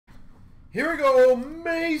Here we go,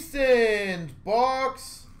 Mason's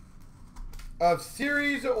box of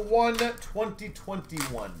Series 1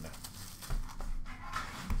 2021.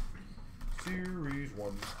 Series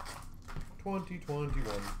 1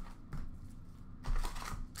 2021.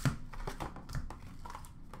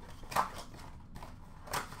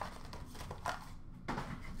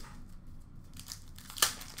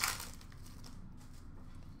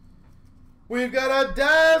 We've got a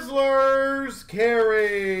Dazzlers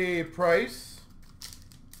carry price.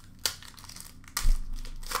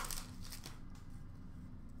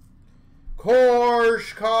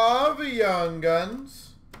 Korshkov Young Guns.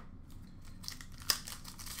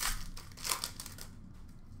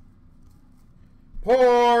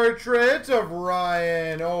 Portrait of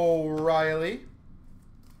Ryan O'Reilly.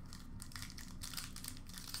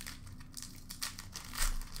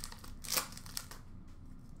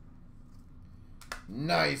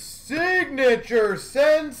 Nice signature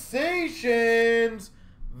sensations,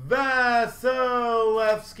 Vasilevsky.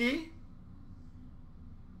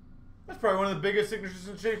 That's probably one of the biggest signature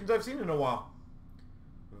sensations I've seen in a while.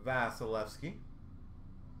 Vasilevsky.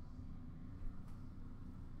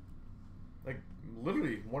 Like,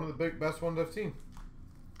 literally, one of the best ones I've seen.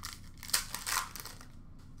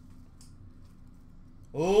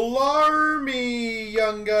 Larmy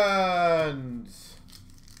Young Guns.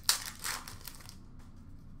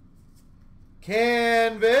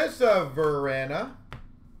 Canvas of Verena.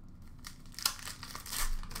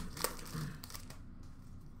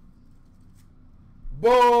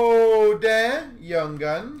 Baudin Young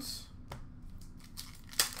Guns.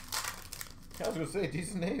 I was going to say,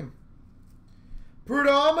 decent name.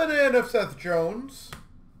 Predominant of Seth Jones.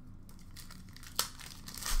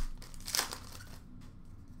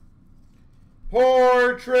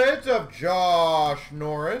 Portrait of Josh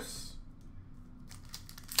Norris.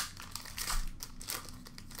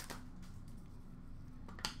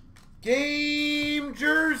 Game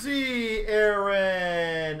jersey,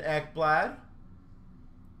 Aaron Ekblad.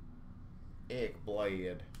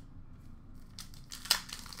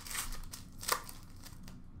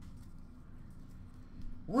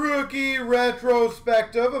 Rookie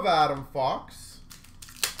retrospective of Adam Fox.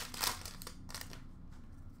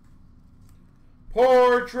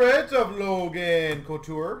 Portrait of Logan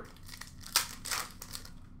Couture.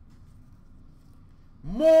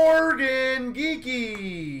 Morgan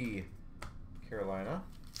Geeky, Carolina.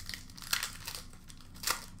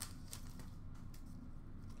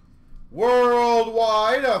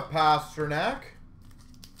 Worldwide of Pasternak.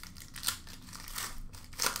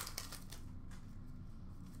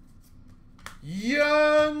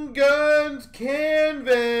 Young Guns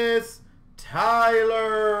Canvas,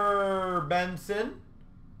 Tyler Benson.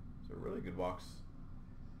 It's a really good box.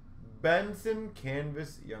 Benson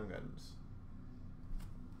Canvas Young Guns.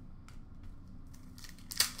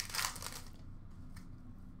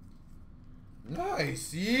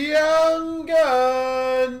 Nice. Young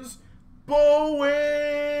Guns, Bowen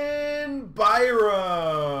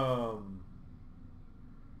Byram.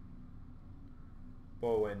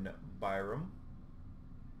 Bowen Byram.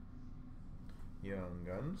 Young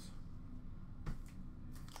Guns.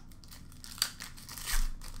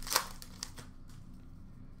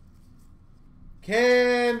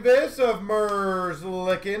 Canvas of Mers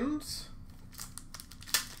Lickens.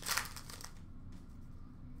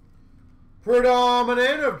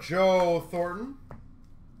 Predominant of Joe Thornton.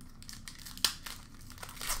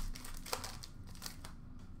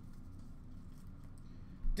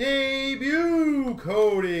 Debut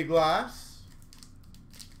Cody Glass.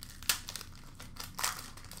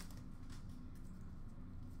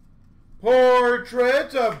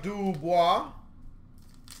 Portrait of Dubois.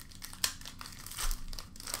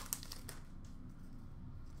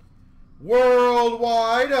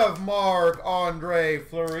 Worldwide of Marc-Andre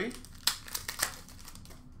Fleury.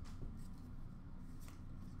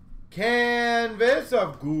 Canvas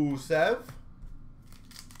of Gusev.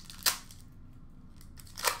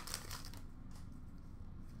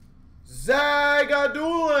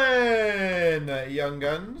 Zagadulin Young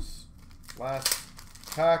Guns. Last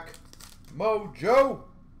pack mojo.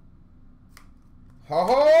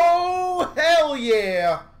 Oh, hell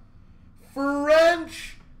yeah.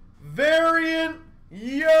 French variant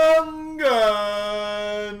Young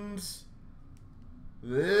Guns.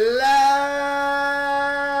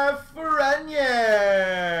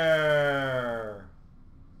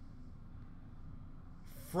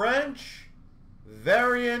 French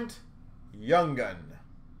variant Young Guns.